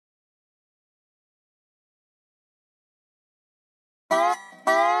We're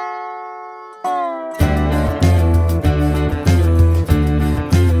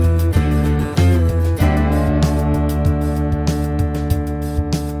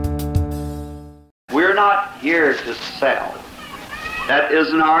not here to sell. That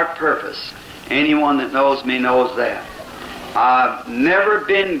isn't our purpose. Anyone that knows me knows that. I've never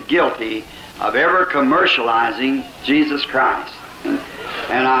been guilty of ever commercializing Jesus Christ.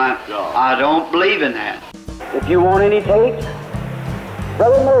 And I don't believe in that. If you want any tapes,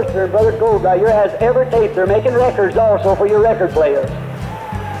 Brother Mercer and Brother Gold right here has every tape. They're making records also for your record players.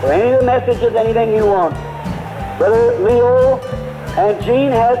 For any of the messages, anything you want. Brother Leo and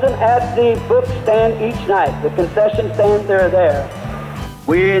Gene has them at the book stand each night. The concession stands, they're there.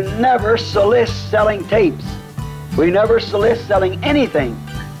 We never solicit selling tapes. We never solicit selling anything.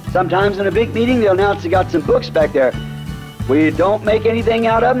 Sometimes in a big meeting, they'll announce they got some books back there. We don't make anything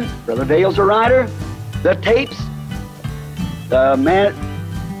out of them. Brother Dale's a writer. The tapes, the man that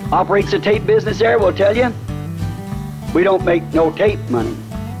operates the tape business there will tell you, we don't make no tape money.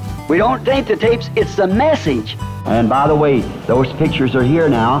 We don't tape the tapes, it's the message. And by the way, those pictures are here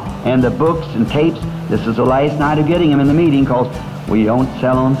now, and the books and tapes, this is the last night of getting them in the meeting because we don't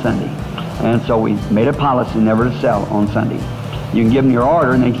sell on Sunday. And so we made a policy never to sell on Sunday. You can give them your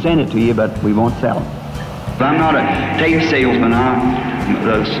order and they send it to you, but we won't sell. I'm not a tape salesman.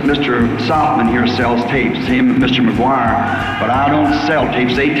 Mr. Saltman here sells tapes, him and Mr. McGuire, but I don't sell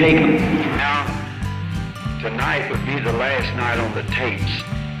tapes, they take them. Now, tonight would be the last night on the tapes.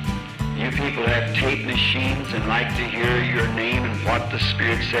 You people have tape machines and like to hear your name and what the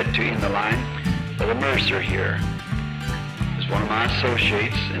Spirit said to you in the line. Brother Mercer here is one of my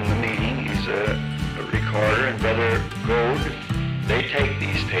associates in the meeting. He's a recorder, and Brother Gold, they take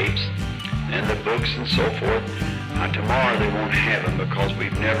these tapes and the books and so forth. Now tomorrow they won't have them because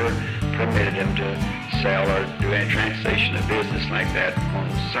we've never permitted them to sell or do any translation of business like that on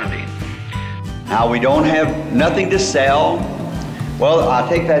Sunday. Now we don't have nothing to sell. Well, I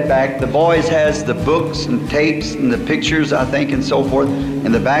take that back. The boys has the books and tapes and the pictures, I think, and so forth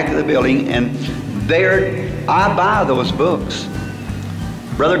in the back of the building, and I buy those books.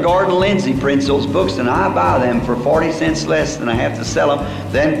 Brother Gordon Lindsay prints those books, and I buy them for 40 cents less than I have to sell them,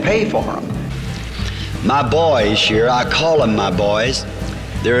 then pay for them. My boys here, I call them my boys,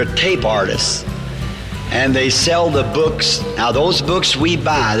 they're tape artists, and they sell the books. Now those books we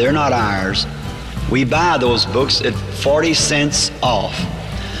buy, they're not ours. We buy those books at 40 cents off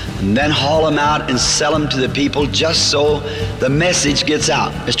and then haul them out and sell them to the people just so the message gets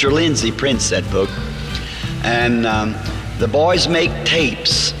out. Mr. Lindsay prints that book. And the boys make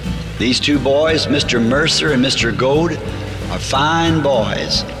tapes. These two boys, Mr. Mercer and Mr. Gold, are fine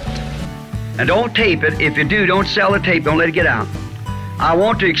boys. And don't tape it. If you do, don't sell the tape. Don't let it get out. I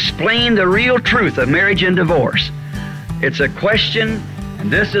want to explain the real truth of marriage and divorce. It's a question,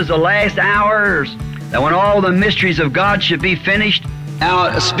 and this is the last hours that when all the mysteries of God should be finished.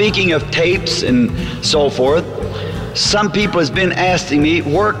 Now, speaking of tapes and so forth, some people has been asking me,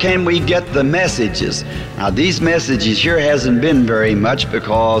 where can we get the messages? Now, these messages here hasn't been very much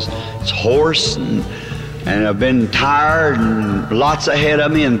because it's hoarse and I've been tired and lots ahead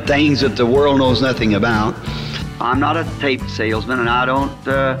of me and things that the world knows nothing about. I'm not a tape salesman, and I don't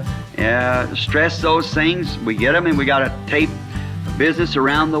stress those things. We get them, and we got a tape business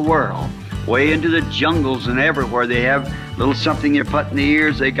around the world, way into the jungles and everywhere. They have little something you put in the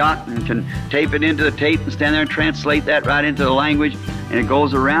ears they got and can tape it into the tape and stand there and translate that right into the language, and it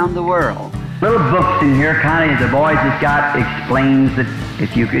goes around the world. Little books in here, kind of, the boys has got, explains that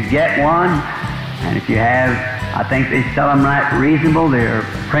if you could get one, and if you have, I think they sell them right reasonable. They're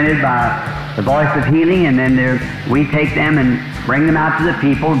printed by the Voice of Healing, and then we take them and bring them out to the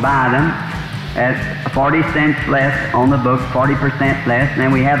people, buy them at 40 cents less on the book, 40% less, and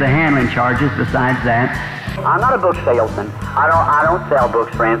then we have the handling charges besides that. I'm not a book salesman. I don't sell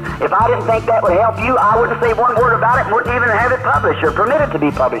books, friends. If I didn't think that would help you, I wouldn't say one word about it and wouldn't even have it published or permitted to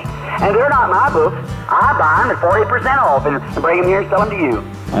be published. And they're not my books. I buy them at 40% off and bring them here and sell them to you.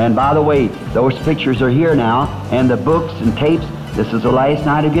 And by the way, those pictures are here now, and the books and tapes, this is the last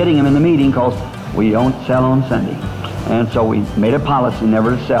night of getting them in the meeting because we don't sell on Sunday. And so we made a policy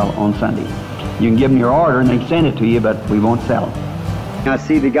never to sell on Sunday. You can give them your order and they send it to you, but we won't sell them. Now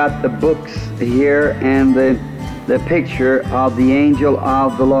see, they got the books here and the picture of the angel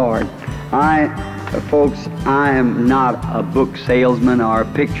of the Lord. Folks, I am not a book salesman or a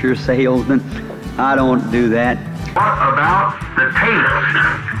picture salesman. I don't do that. What about the tapes?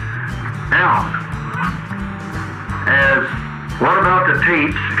 Now, what about the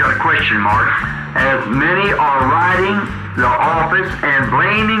tapes? Got a question mark. As many are writing the office and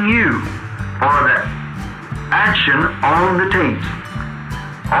blaming you for the action on the tapes.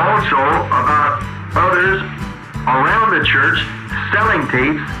 Also about others around the church selling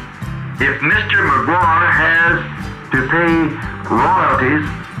tapes if Mr. McGuire has to pay royalties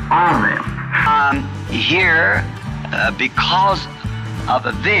on them. I'm here because of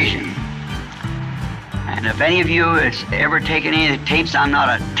a vision. And if any of you has ever taken any of the tapes, I'm not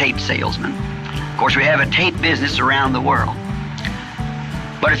a tape salesman. Of course, we have a tape business around the world.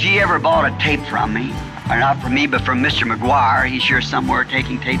 But if you ever bought a tape from me, or not from me, but from Mr. McGuire, he's here somewhere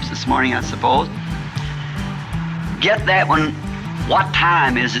taking tapes this morning, I suppose. Get that one. What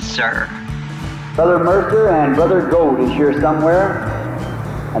time is it, sir? Brother Mercer and Brother Gold is here somewhere.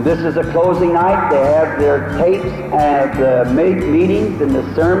 And this is a closing night. They have their tapes and the meetings and the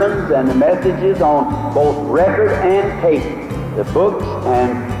sermons and the messages on both record and tape. The books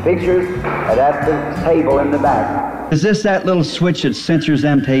and pictures are at the table in the back. Is this that little switch that censors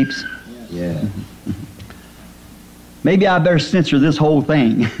them tapes? Yeah. Maybe I better censor this whole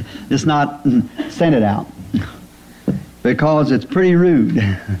thing. Just not send it out. Because it's pretty rude.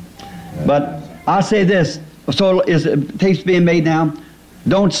 But I'll say this. So is tapes being made now?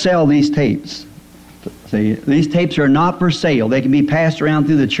 Don't sell these tapes. See, these tapes are not for sale. They can be passed around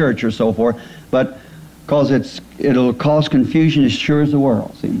through the church or so forth, but because it'll cause confusion as sure as the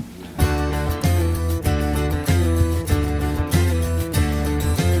world. See?